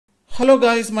Hello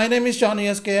guys, my name is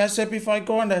Chanu, SAP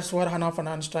FICO and S4 HANA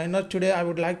Finance Trainer. Today I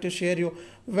would like to share you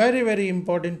very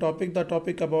important topic, the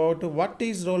topic about what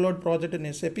is rollout project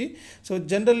in SAP. So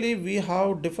generally we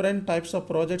have different types of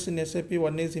projects in SAP.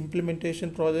 One is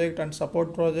implementation project and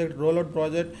support project, rollout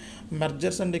project,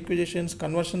 mergers and acquisitions,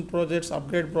 conversion projects,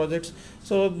 upgrade projects.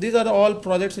 So these are all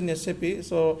projects in SAP.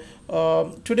 So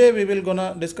today we will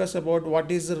gonna discuss about what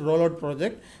is the rollout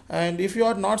project. And if you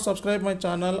are not subscribed my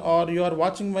channel or you are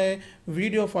watching my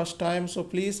video first time, so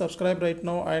please subscribe right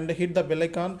now and hit the bell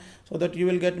icon so that you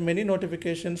will get many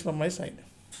notifications from my side.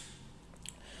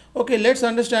 Okay, let's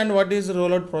understand what is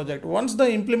rollout project. Once the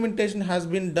implementation has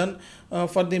been done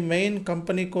for the main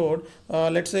company code,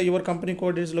 let's say your company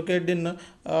code is located in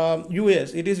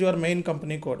US, it is your main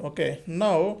company code. Okay,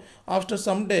 now after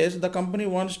some days the company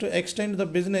wants to extend the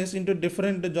business into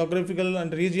different geographical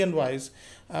and region wise,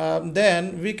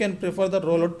 then we can prefer the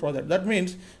rollout project. That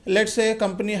means let's say a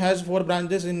company has 4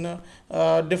 branches in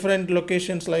different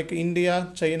locations like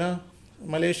India, China,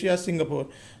 Malaysia, Singapore.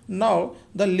 Now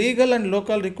the legal and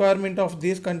local requirement of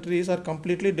these countries are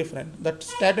completely different. The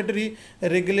statutory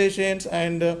regulations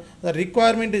and the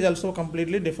requirement is also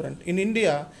completely different. In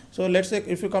India, so let's say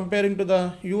if you comparing to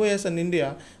the US and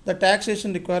India, the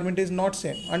taxation requirement is not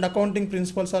same and accounting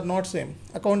principles are not same,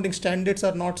 accounting standards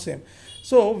are not same.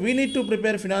 So we need to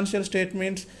prepare financial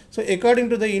statements. So according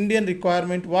to the Indian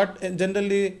requirement, what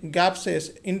generally GAAP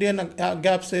says, Indian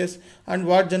GAAP says, and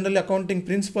what generally accounting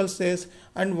principle says,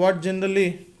 and what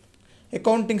generally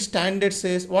accounting standard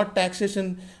says, what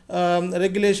taxation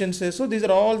regulation says. So these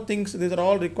are all things, these are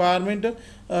all requirement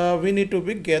we need to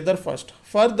be gather first.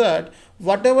 For that,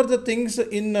 whatever the things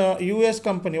in US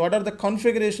company, what are the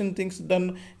configuration things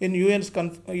done in US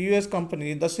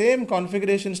company, the same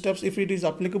configuration steps, if it is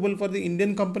applicable for the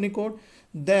Indian company code,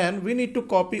 then we need to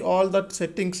copy all that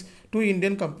settings to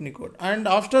Indian company code. And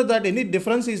after that, any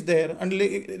difference is there and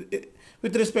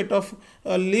with respect of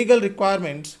legal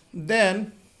requirements,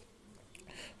 then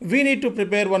we need to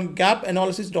prepare one gap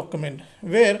analysis document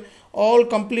where all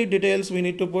complete details we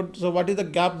need to put. So what is the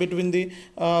gap between the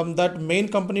that main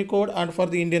company code and for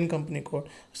the Indian company code.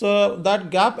 So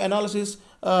that gap analysis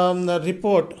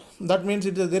report, that means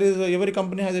every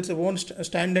company has its own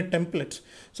standard templates.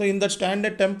 So in that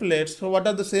standard templates, so what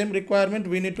are the same requirement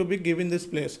we need to be given this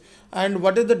place, and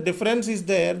what is the difference is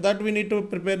there, that we need to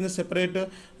prepare in a separate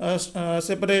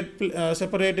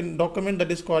document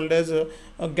that is called as a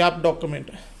gap document.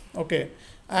 Okay,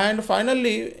 and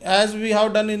finally, as we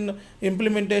have done in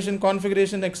implementation,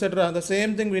 configuration, etc., the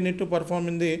same thing we need to perform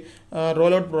in the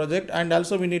rollout project, and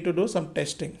also we need to do some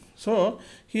testing. So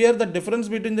here the difference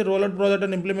between the rollout project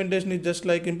and implementation is just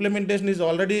like implementation is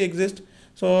already exist.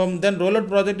 So then rollout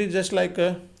project is just like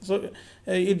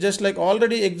it just like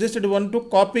already existed one to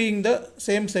copying the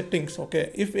same settings. Okay,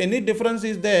 if any difference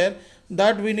is there,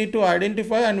 that we need to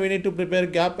identify and we need to prepare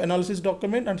gap analysis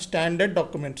document and standard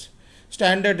documents,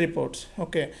 standard reports.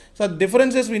 Okay, so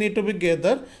differences we need to be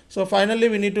gathered. So finally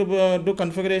we need to do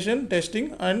configuration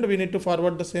testing and we need to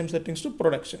forward the same settings to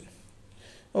production.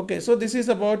 Okay, so this is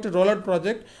about rollout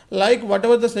project. Like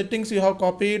whatever the settings you have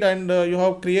copied and you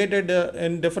have created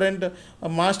in different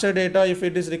master data, if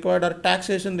it is required, or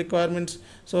taxation requirements,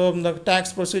 so the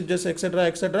tax procedures,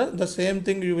 etc., the same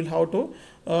thing you will have to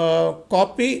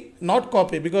not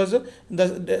copy, because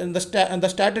the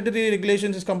statutory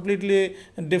regulations is completely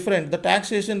different, the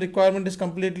taxation requirement is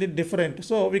completely different,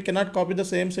 so we cannot copy the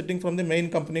same setting from the main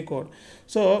company code.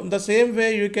 So the same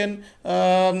way you can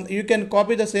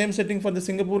copy the same setting for the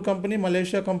Singapore company,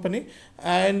 Malaysia company,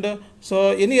 and so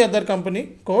any other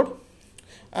company code,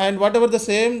 and whatever the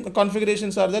same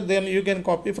configurations are there, then you can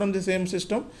copy from the same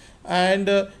system, and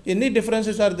any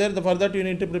differences are there, for that you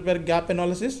need to prepare gap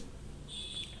analysis,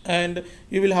 and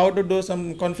you will have to do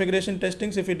some configuration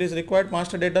testings if it is required.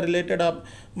 Master data related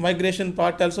migration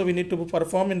part also we need to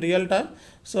perform in real time.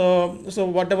 So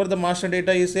whatever the master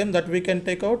data is same, that we can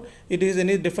take out. It is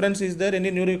any difference is there,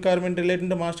 any new requirement related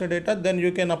to master data, then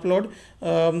you can upload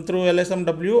through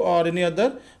LSMW or any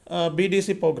other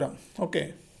BDC program.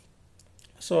 Okay,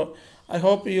 so I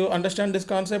hope you understand this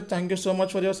concept. Thank you so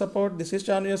much for your support. This is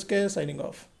Chanu signing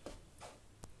off.